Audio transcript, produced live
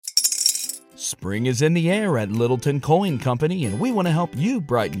Spring is in the air at Littleton Coin Company, and we want to help you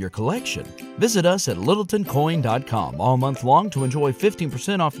brighten your collection. Visit us at littletoncoin.com all month long to enjoy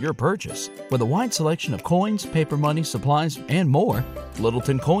 15% off your purchase. With a wide selection of coins, paper money, supplies, and more,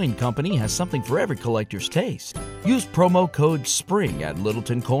 Littleton Coin Company has something for every collector's taste. Use promo code SPRING at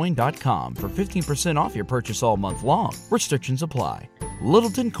littletoncoin.com for 15% off your purchase all month long. Restrictions apply.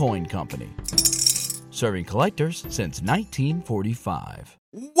 Littleton Coin Company. Serving collectors since 1945.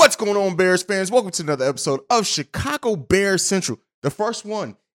 What's going on, Bears fans? Welcome to another episode of Chicago Bears Central, the first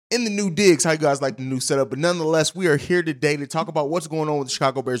one in the new digs. How you guys like the new setup? But nonetheless, we are here today to talk about what's going on with the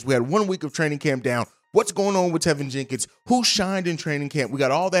Chicago Bears. We had 1 week of training camp down. What's going on with Tevin Jenkins? Who shined in training camp? We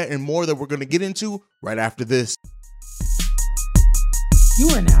got all that and more that we're going to get into right after this. You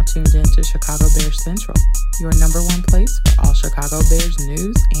are now tuned in to Chicago Bears Central, your number one place for all Chicago Bears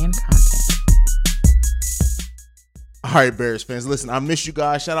news and content. All right, Bears fans, listen, I miss you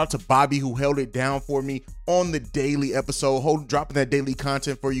guys. Shout out to Bobby who held it down for me on the daily episode, dropping that daily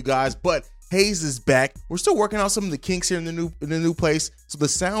content for you guys. But Hayes is back. We're still working out some of the kinks here in the new place, so the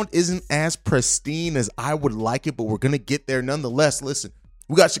sound isn't as pristine as I would like it, but we're gonna get there nonetheless. Listen,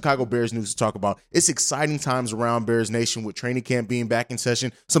 we got Chicago Bears news to talk about. It's exciting times around Bears Nation with training camp being back in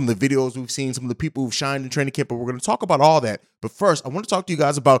session. Some of the videos we've seen, some of the people who've shined in training camp, but we're going to talk about all that. But first, I want to talk to you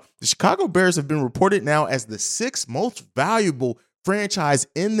guys about the Chicago Bears have been reported now as the 6th most valuable franchise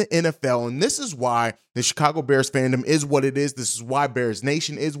in the NFL. And this is why the Chicago Bears fandom is what it is. This is why Bears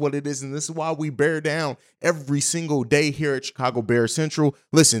Nation is what it is. And this is why we bear down every single day here at Chicago Bears Central.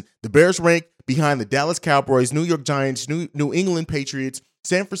 Listen, the Bears rank behind the Dallas Cowboys, New York Giants, New England Patriots,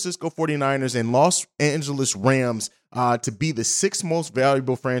 San Francisco 49ers, and Los Angeles Rams to be the 6th most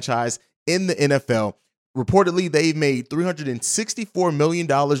valuable franchise in the NFL. Reportedly, they made $364 million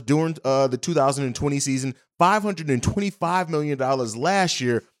during the 2020 season, $525 million last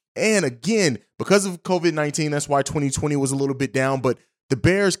year. And again, because of COVID-19, that's why 2020 was a little bit down. But the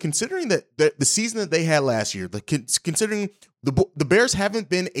Bears, considering that the season that they had last year, considering the Bears haven't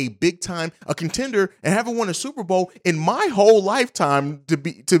been a a contender and haven't won a Super Bowl in my whole lifetime, to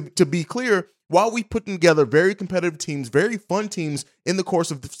be clear, while we put together very competitive teams, very fun teams in the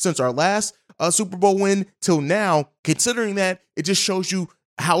course of since our last Super Bowl win till now, considering that, it just shows you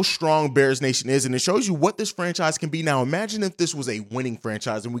how strong Bears Nation is, and it shows you what this franchise can be. Now, imagine if this was a winning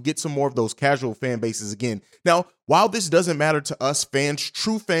franchise and we get some more of those casual fan bases again. Now, while this doesn't matter to us fans,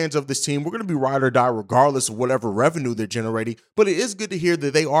 true fans of this team, we're going to be ride or die regardless of whatever revenue they're generating, but it is good to hear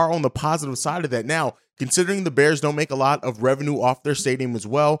that they are on the positive side of that. Now, considering the Bears don't make a lot of revenue off their stadium as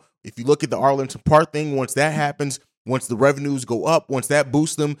well, if you look at the Arlington Park thing, once that happens, once the revenues go up, once that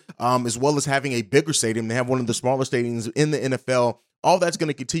boosts them, as well as having a bigger stadium, they have one of the smaller stadiums in the NFL. All that's going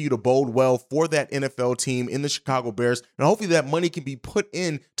to continue to bode well for that NFL team in the Chicago Bears. And hopefully that money can be put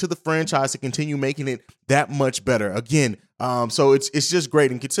into the franchise to continue making it that much better. Again, so it's just great.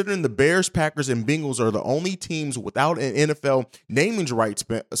 And considering the Bears, Packers, and Bengals are the only teams without an NFL naming rights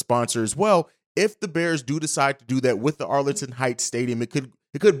sponsor as well, if the Bears do decide to do that with the Arlington Heights Stadium, it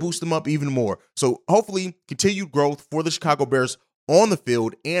could boost them up even more. So hopefully continued growth for the Chicago Bears on the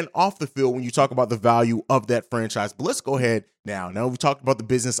field and off the field when you talk about the value of that franchise. But let's go ahead now we've talked about the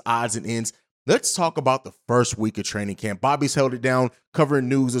business odds and ends. Let's talk about the first week of training camp. Bobby's held it down, covering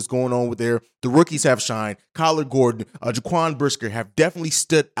news that's going on with there. The rookies have shined. Kyler Gordon, Jaquan Brisker have definitely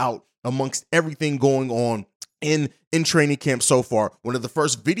stood out amongst everything going on in training camp so far. One of the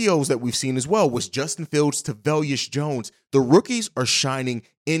first videos that we've seen as well was Justin Fields to Velus Jones. The rookies are shining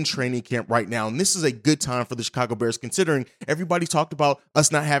in training camp right now, and this is a good time for the Chicago Bears, considering everybody talked about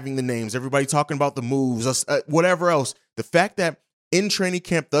us not having the names, everybody talking about the moves, us whatever else. The fact that in training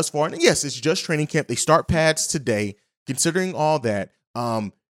camp thus far, and yes, it's just training camp, they start pads today, considering all that,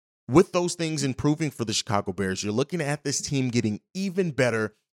 with those things improving for the Chicago Bears, you're looking at this team getting even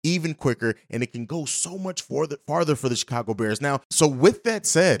better, even quicker, and it can go so much farther for the Chicago Bears. Now, so with that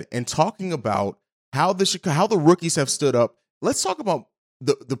said, and talking about how the rookies have stood up, let's talk about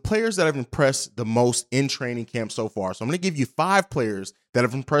the players that have impressed the most in training camp so far. So I'm going to give you 5 players that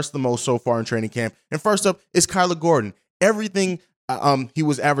have impressed the most so far in training camp. And first up is Kyler Gordon. Everything he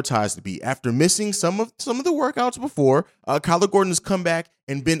was advertised to be. After missing some of the workouts before, Kyler Gordon has come back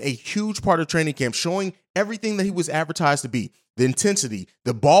and been a huge part of training camp, showing everything that he was advertised to be. The intensity,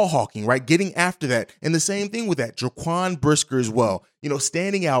 the ball hawking, right? Getting after that. And the same thing with that, Jaquan Brisker as well.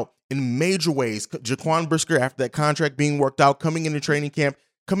 Standing out in major ways. Jaquan Brisker, after that contract being worked out, coming into training camp,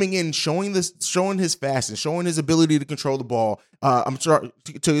 coming in, showing his fastness, showing his ability to control the ball.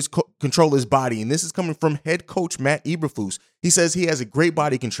 Control his body. And this is coming from head coach Matt Eberflus. He says he has a great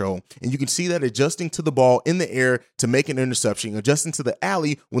body control, and you can see that adjusting to the ball in the air to make an interception, adjusting to the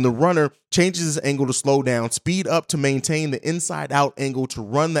alley when the runner changes his angle to slow down, speed up to maintain the inside out angle to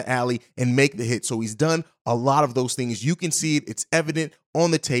run the alley and make the hit. So he's done a lot of those things. You can see it. It's evident on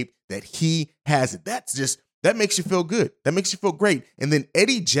the tape that he has it. That makes you feel good. That makes you feel great. And then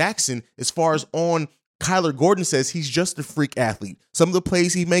Eddie Jackson, as far as on Kyler Gordon, says he's just a freak athlete. Some of the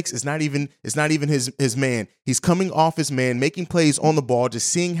plays he makes is not even his man. He's coming off his man, making plays on the ball, just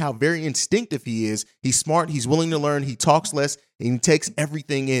seeing how very instinctive he is. He's smart. He's willing to learn. He talks less, and he takes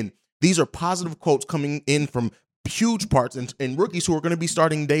everything in. These are positive quotes coming in from huge parts and rookies who are going to be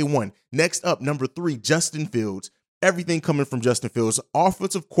starting day one. Next up, number 3, Justin Fields. Everything coming from Justin Fields.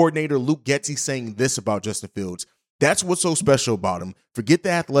 Offensive coordinator Luke Getsy saying this about Justin Fields. That's what's so special about him. Forget the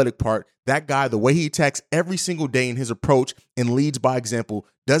athletic part. That guy, the way he attacks every single day in his approach and leads by example,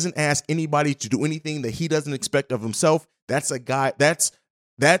 doesn't ask anybody to do anything that he doesn't expect of himself.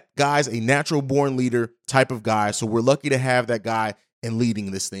 That guy's a natural born leader type of guy. So we're lucky to have that guy and leading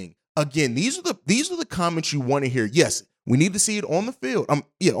this thing. Again, these are the comments you want to hear. Yes, we need to see it on the field.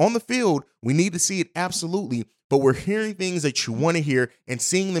 On the field, we need to see it absolutely. But we're hearing things that you want to hear and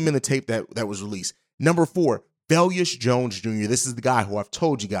seeing them in the tape that was released. Number 4, Velus Jones Jr. This is the guy who I've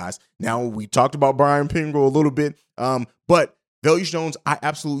told you guys. Now, we talked about Brian Pingrell a little bit, but Velus Jones, I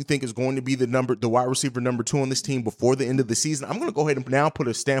absolutely think is going to be the wide receiver number 2 on this team before the end of the season. I'm going to go ahead and now put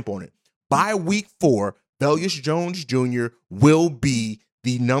a stamp on it. By week 4, Velus Jones Jr. will be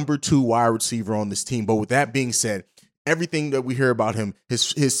the number 2 wide receiver on this team. But with that being said, everything that we hear about him,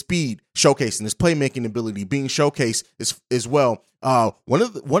 his speed showcasing, his playmaking ability being showcased as well. One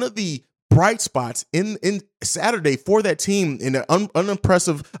of the bright spots in Saturday for that team in an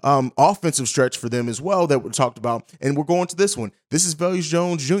unimpressive offensive stretch for them as well that we talked about. And we're going to this one. This is Velus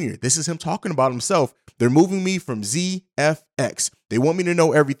Jones Jr. This is him talking about himself. They're moving me from ZFX. They want me to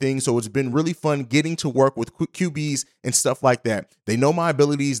know everything, so it's been really fun getting to work with QBs and stuff like that. They know my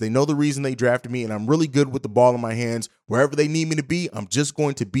abilities. They know the reason they drafted me, and I'm really good with the ball in my hands. Wherever they need me to be, I'm just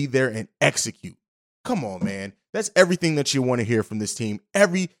going to be there and execute. Come on, man. That's everything that you want to hear from this team.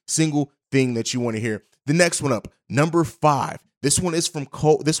 Every single thing that you want to hear. The next one up, number 5. This one is from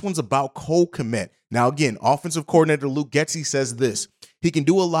Cole. This one's about Cole Kmet. Now, again, offensive coordinator Luke Getsy says this. He can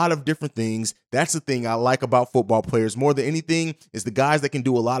do a lot of different things. That's the thing I like about football players more than anything is the guys that can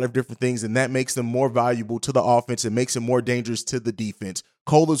do a lot of different things, and that makes them more valuable to the offense and makes them more dangerous to the defense.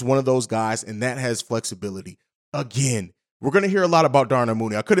 Cole is one of those guys, and that has flexibility. Again, we're going to hear a lot about Darnell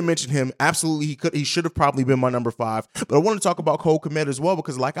Mooney. I could have mentioned him. Absolutely, he should have probably been my number 5. But I want to talk about Cole Kmet as well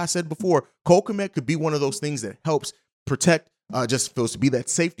because, like I said before, Cole Kmet could be one of those things that helps protect Justin Fields, to be that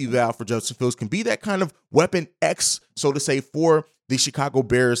safety valve for Justin Fields, can be that kind of weapon X, so to say, for the Chicago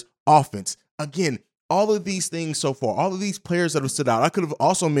Bears offense. Again, all of these things so far, all of these players that have stood out. I could have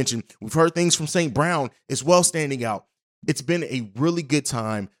also mentioned, we've heard things from St. Brown as well standing out. It's been a really good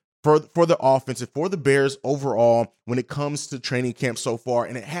time for the offense and for the Bears overall when it comes to training camp so far.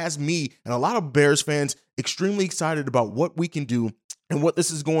 And it has me and a lot of Bears fans extremely excited about what we can do and what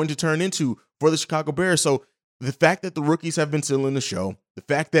this is going to turn into for the Chicago Bears. So the fact that the rookies have been stealing the show, the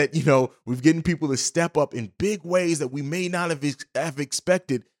fact that, we've getting people to step up in big ways that we may not have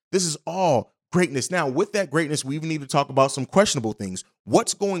expected, this is all greatness. Now, with that greatness, we even need to talk about some questionable things.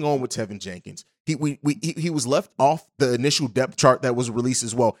 What's going on with Tevin Jenkins? He was left off the initial depth chart that was released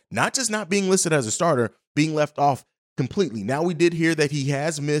as well. Not just not being listed as a starter, being left off completely. Now, we did hear that he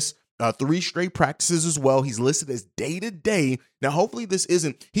has missed 3 straight practices as well. He's listed as day-to-day. Now, hopefully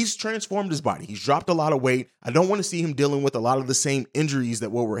he's transformed his body. He's dropped a lot of weight. I don't want to see him dealing with a lot of the same injuries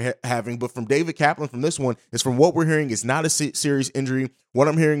that what we're having. But from David Kaplan from this one, is from what we're hearing, it's not a serious injury. What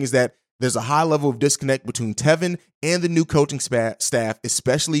I'm hearing is that there's a high level of disconnect between Tevin and the new coaching staff,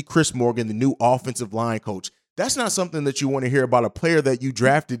 especially Chris Morgan, the new offensive line coach. That's not something that you want to hear about a player that you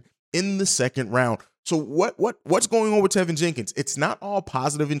drafted in the 2nd round. So what's going on with Tevin Jenkins? It's not all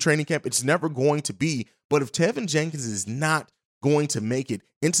positive in training camp. It's never going to be. But if Tevin Jenkins is not going to make it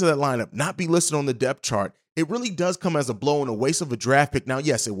into that lineup, not be listed on the depth chart, it really does come as a blow and a waste of a draft pick. Now,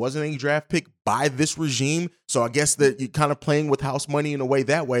 yes, it wasn't a draft pick by this regime, so I guess that you're kind of playing with house money in a way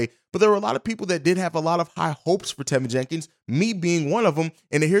that way. But there were a lot of people that did have a lot of high hopes for Tevin Jenkins, me being one of them.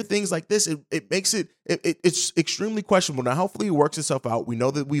 And to hear things like this, it makes it's extremely questionable. Now, hopefully it works itself out. We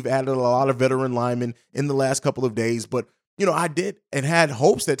know that we've added a lot of veteran linemen in the last couple of days, but I did and had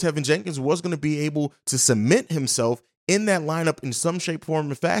hopes that Tevin Jenkins was going to be able to cement himself in that lineup in some shape,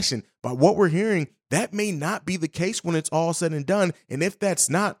 form, or fashion. By what we're hearing, that may not be the case when it's all said and done. And if that's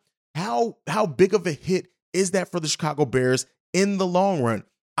not, how big of a hit is that for the Chicago Bears in the long run?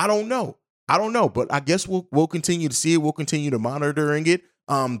 I don't know, but I guess we'll continue to see it. We'll continue to monitoring it.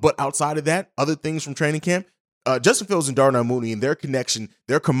 But outside of that, other things from training camp, Justin Fields and Darnell Mooney and their connection,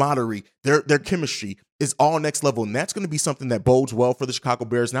 their camaraderie, their chemistry is all next level. And that's going to be something that bodes well for the Chicago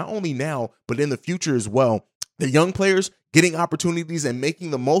Bears, not only now, but in the future as well. The young players getting opportunities and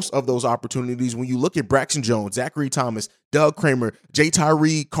making the most of those opportunities. When you look at Braxton Jones, Zachary Thomas, Doug Kramer,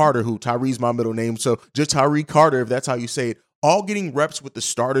 Tyree Carter, who Tyree's my middle name, so just Tyree Carter, if that's how you say it, all getting reps with the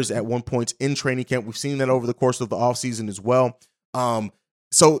starters at one point in training camp. We've seen that over the course of the offseason as well.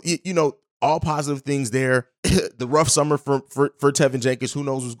 So, all positive things there. The rough summer for Tevin Jenkins. Who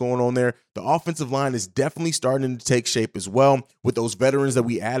knows what's going on there? The offensive line is definitely starting to take shape as well with those veterans that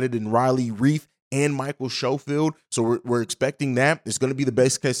we added in Riley Reif and Michael Schofield. So we're expecting that. It's going to be the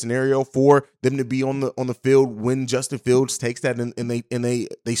best case scenario for them to be on the field when Justin Fields takes that and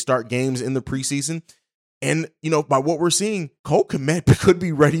they start games in the preseason. And, by what we're seeing, Cole Kmet could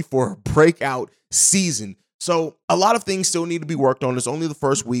be ready for a breakout season. So a lot of things still need to be worked on. It's only the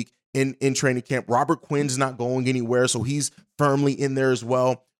first week in training camp. Robert Quinn's not going anywhere, so he's firmly in there as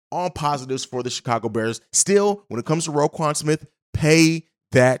well. All positives for the Chicago Bears. Still, when it comes to Roquan Smith, pay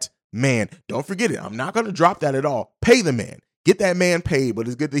that man. Don't forget it. I'm not going to drop that at all. Pay the man. Get that man paid, but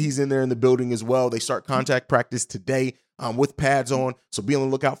it's good that he's in there in the building as well. They start contact practice today with pads on, so be on the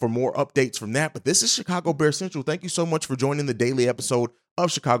lookout for more updates from that. But this is Chicago Bears Central. Thank you so much for joining the daily episode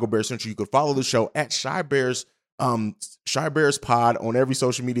of Chicago Bears Central. You can follow the show at Shy Bears Pod on every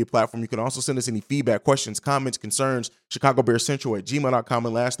social media platform. You can also send us any feedback, questions, comments, concerns, ChicagoBearsCentral@gmail.com.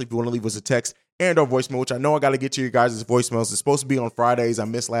 And lastly, if you want to leave us a text and our voicemail, which I know I got to get to your guys' voicemails. It's supposed to be on Fridays. I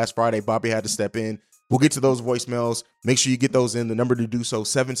missed last Friday. Bobby had to step in. We'll get to those voicemails. Make sure you get those in. The number to do so,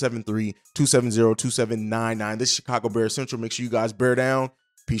 773-270-2799. This is Chicago Bears Central. Make sure you guys bear down.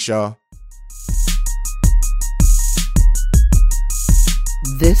 Peace, y'all.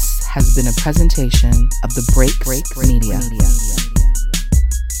 This has been a presentation of the Break Media.